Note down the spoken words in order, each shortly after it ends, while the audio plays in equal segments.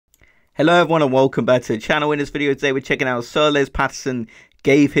Hello everyone and welcome back to the channel. In this video today we're checking out Sir Les Patterson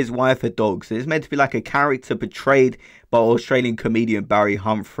gave his wife a dog. So it's meant to be like a character portrayed by Australian comedian Barry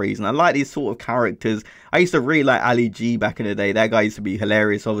Humphries, and I like these sort of characters. I used to really like Ali G back in the day. That guy used to be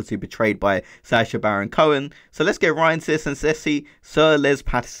hilarious, obviously portrayed by Sacha Baron Cohen. So let's get right into this and let's see Sir Les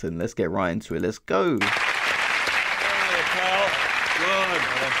Patterson. Let's get right into it. Let's go. Hey, pal.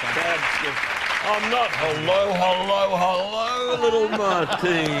 Good. I'm not hello, little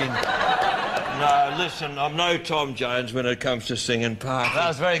Martine. No, listen, I'm no Tom Jones when it comes to singing parties. That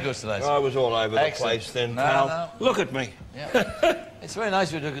was very good today. I was all over the place then, pal. No. Look at me. Yeah. It's very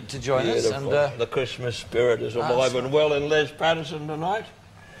nice of you to join Beautiful. us. And the Christmas spirit is alive and well in Les Patterson tonight.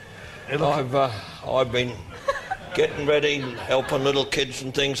 I've been getting ready, helping little kids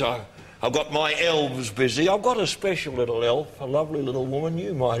and things. I've got my elves busy. I've got a special little elf, a lovely little woman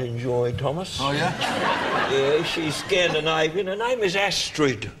you might enjoy, Thomas. Oh, yeah? Yeah, she's Scandinavian. Her name is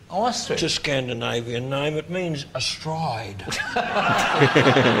Astrid. Oh, Astrid. It's a Scandinavian name. It means astride.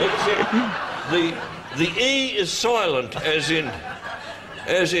 The E is silent, as in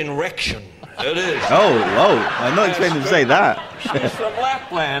erection. It is. Oh, I'm not expecting to say that. She's from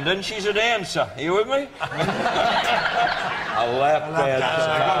Lapland and she's a dancer. Are you with me? A lap dancer.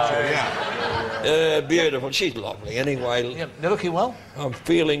 I got you, yeah. Beautiful. She's lovely anyway. Yeah, you're looking well. I'm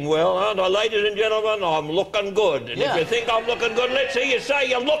feeling well, aren't I, ladies and gentlemen? I'm looking good. And if you think I'm looking good, let's hear you say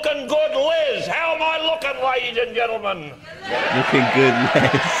you're looking good, Liz. How am I looking, ladies and gentlemen? Looking good,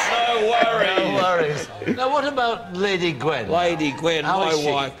 Les. No worries. No worries. Now, what about Lady Gwen? Lady Gwen, my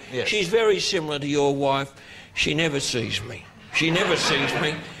wife. Yes. She's very similar to your wife. She never sees me. She never sees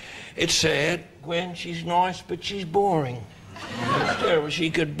me. It's sad. Gwen, she's nice, but she's boring. It's terrible.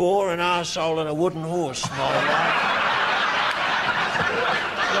 She could bore an arsehole and a wooden horse, my wife.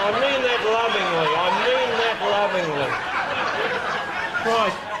 No, I mean that lovingly.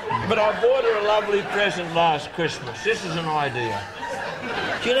 Right. But I bought her a lovely present last Christmas. This is an idea.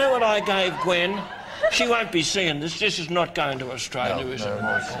 Do you know what I gave Gwen? She won't be seeing this. This is not going to Australia, is it,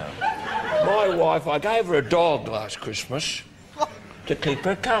 Michael? My wife, I gave her a dog last Christmas to keep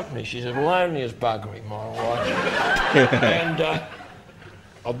her company. She's as lonely as buggery, my wife. And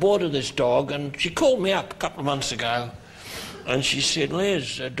I bought her this dog, and she called me up a couple of months ago, and she said,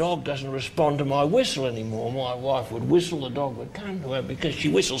 Les, a dog doesn't respond to my whistle anymore. My wife would whistle, the dog would come to her because she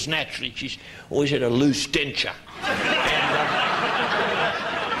whistles naturally. She's always had a loose denture.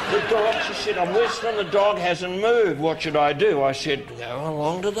 The dog, she said, I'm whistling, the dog hasn't moved. What should I do? I said, go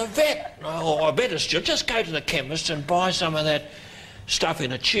along to the vet. Oh, I better still just go to the chemist and buy some of that stuff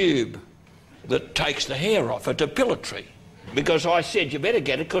in a tube that takes the hair off, a depilatory. Because I said, you better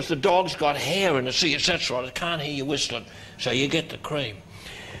get it because the dog's got hair in it. See, that's right, I can't hear you whistling. So you get the cream.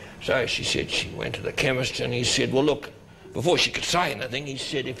 So she said she went to the chemist and he said, well, look, before she could say anything, he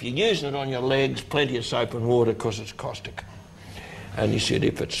said, if you're using it on your legs, plenty of soap and water because it's caustic. And he said,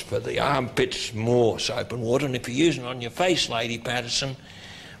 if it's for the armpits, more soap and water. And if you're using it on your face, Lady Patterson,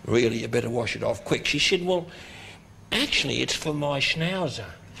 really, you better wash it off quick. She said, well, actually, it's for my schnauzer.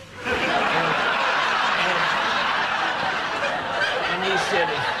 And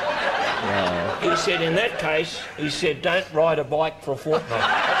he said, in that case, he said, don't ride a bike for a fortnight.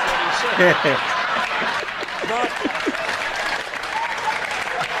 That's what he said.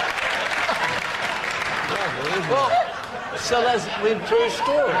 Well, so that's true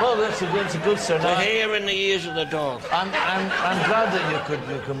story. Well, that's a good story. The hair in the ears of the dog. I'm glad that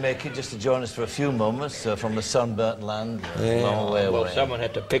you could make it just to join us for a few moments from the sunburnt land, long way away. Well, someone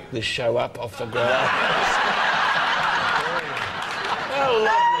had to pick this show up off the ground. How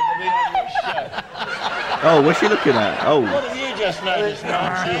lovely to be on this show. Oh, what's she looking at? Oh. What have you just noticed,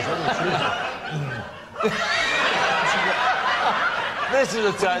 Nancy? This is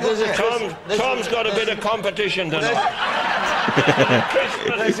a time. Tom's got a bit of competition tonight.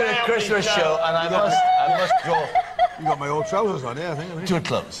 This is a Christmas show, and I must draw. You got my old trousers on, yeah, I think. Too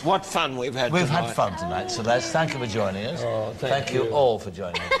close. What fun we've had We've tonight. had fun tonight, so thank you for joining us. Oh, thank you all for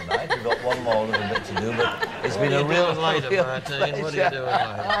joining us tonight. We've got one more little bit to do, but it's been a real later, Martine. What are you doing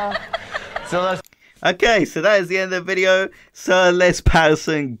later? So that's. Okay, so that is the end of the video. Sir Les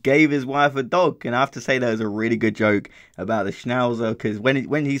Patterson gave his wife a dog, and I have to say that was a really good joke about the schnauzer, because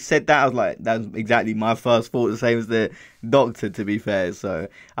when he said that, I was like, that was exactly my first thought, the same as the doctor, to be fair. So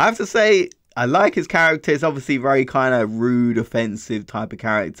I have to say, I like his character. It's obviously very kind of rude, offensive type of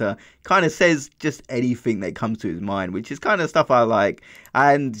character. Kind of says just anything that comes to his mind, which is kind of stuff I like.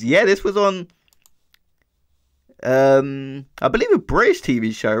 And yeah, this was on I believe a British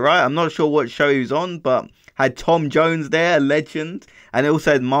TV show, right? I'm not sure what show he was on, but had Tom Jones there, a legend. And it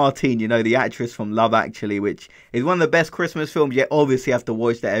also had Martine, you know, the actress from Love Actually, which is one of the best Christmas films. You obviously have to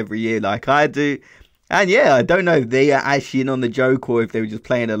watch that every year like I do. And yeah, I don't know if they are actually in on the joke or if they were just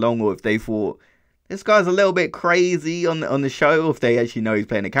playing along or if they thought this guy's a little bit crazy on the show, or if they actually know he's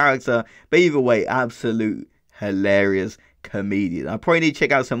playing a character. But either way, absolute hilarious comedian. I probably need to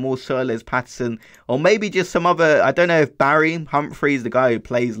check out some more Sir Les Patterson, or maybe just some other. I don't know if Barry Humphries, the guy who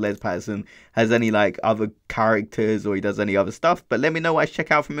plays Les Patterson, has any like other characters or he does any other stuff. But let me know what I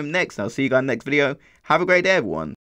check out from him next. And I'll see you guys next video. Have a great day, everyone.